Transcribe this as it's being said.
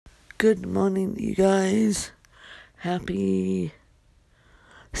Good morning, you guys. Happy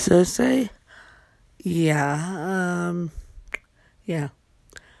Thursday. Yeah.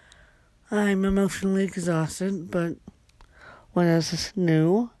 I'm emotionally exhausted, but what else is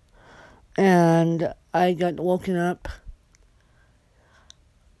new? And I got woken up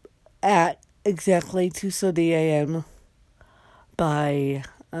at exactly 2:30 a.m. by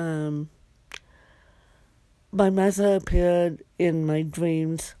my mother appeared in my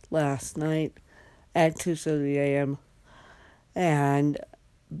dreams last night at 2:30 a.m. and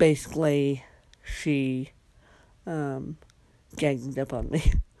basically she ganged up on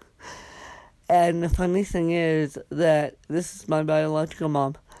me. And the funny thing is that this is my biological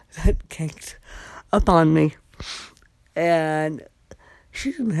mom that ganged up on me. And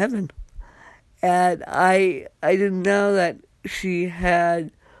she's in heaven. And I didn't know that she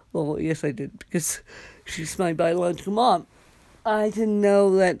had, well, yes I did, because she's my biological mom. I didn't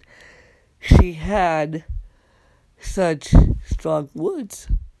know that she had such strong words,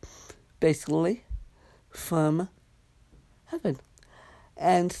 basically, from heaven.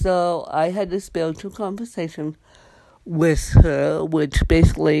 And so I had this spiritual conversation with her, which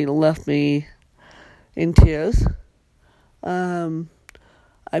basically left me in tears.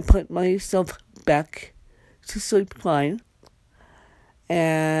 I put myself back to sleep crying.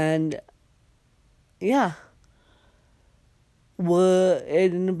 And yeah,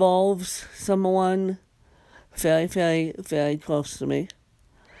 it involves someone very, very, very close to me.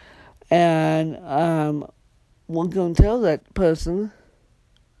 And we're going to tell that person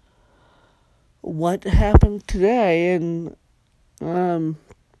what happened today. And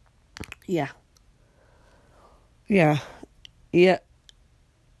yeah.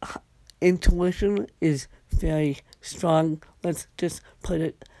 Intuition is very strong. Let's just put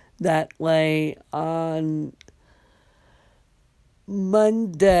it that way. On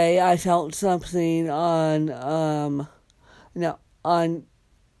Monday, I felt something on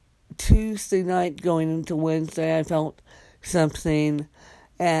Tuesday night going into Wednesday, I felt something.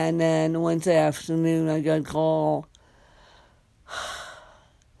 And then Wednesday afternoon, I got a call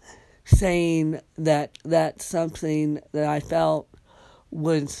saying that something that I felt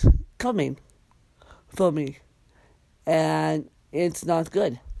was coming for me. And it's not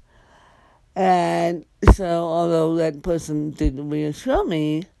good. And so, although that person didn't reassure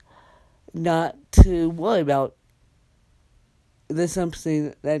me not to worry about, there's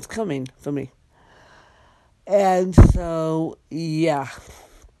something that's coming for me. And so, yeah.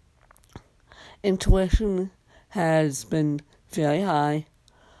 Intuition has been very high.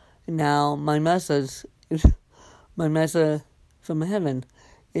 Now, my mother from heaven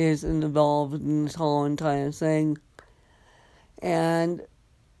is involved in this whole entire thing. And,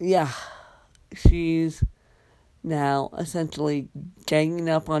 yeah, she's now essentially ganging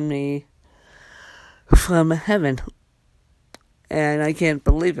up on me from heaven. And I can't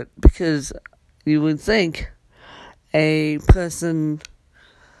believe it, because you would think a person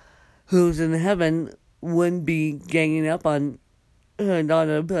who's in heaven wouldn't be ganging up on her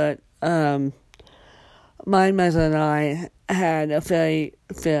daughter, but my mother and I had a very,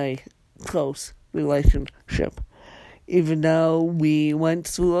 very close relationship. Even though we went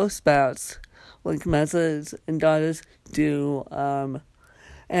through our spouts, like mothers and daughters do,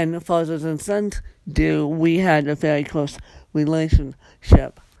 and fathers and sons do, we had a very close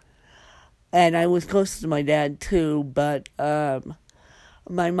relationship. And I was close to my dad too, but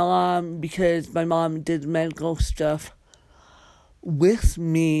my mom, because my mom did medical stuff with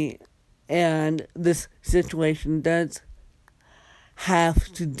me, and this situation does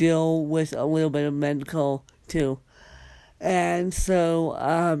have to deal with a little bit of medical too. And so,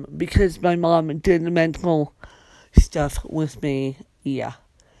 because my mom did the medical stuff with me, yeah,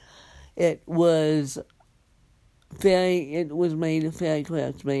 it was made very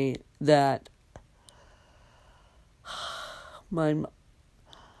clear to me that my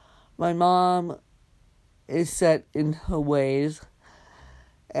mom is set in her ways,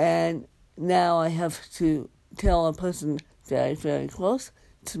 and now I have to tell a person very, very close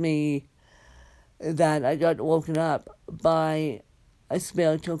to me that I got woken up by a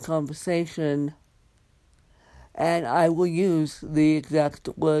spiritual conversation, and I will use the exact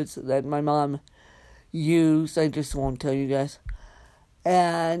words that my mom used. I just won't tell you guys.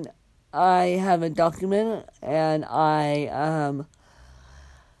 And I have a document, and I am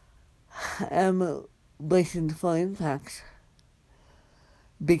blatant for impact,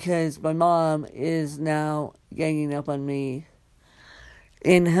 because my mom is now ganging up on me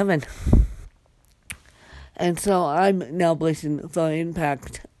in heaven. And so I'm now placing for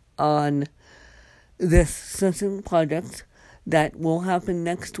impact on this certain project that will happen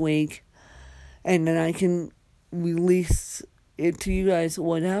next week, and then I can release it to you guys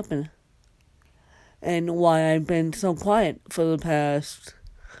what happened and why I've been so quiet for the past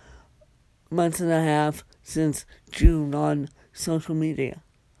month and a half since June on social media.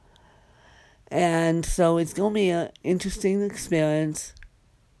 And so it's going to be an interesting experience.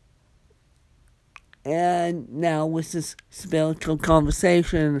 And now with this spiritual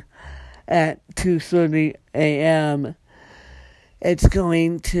conversation at 2:30 a.m., it's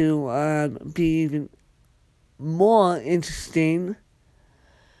going to be even more interesting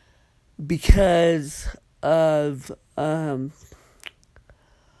because of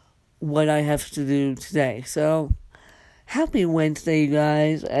what I have to do today. So, happy Wednesday, you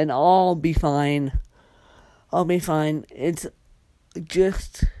guys, and I'll be fine. I'll be fine. It's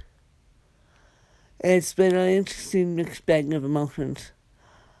been an interesting mixed bag of emotions.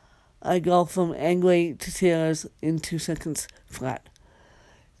 I go from angry to tears in 2 seconds flat.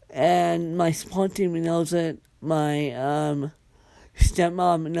 And my support team knows it. My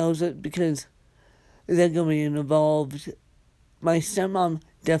stepmom knows it because they're going to be involved. My stepmom,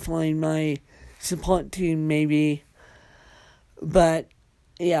 definitely. My support team, maybe. But,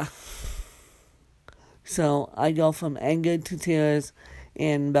 yeah. So, I go from anger to tears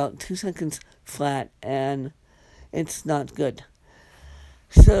in about 2 seconds flat, and it's not good.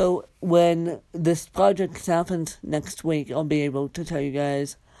 So, when this project happens next week, I'll be able to tell you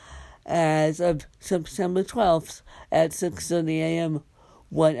guys, as of September 12th at 6:30 a.m.,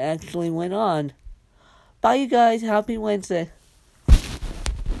 what actually went on. Bye, you guys. Happy Wednesday.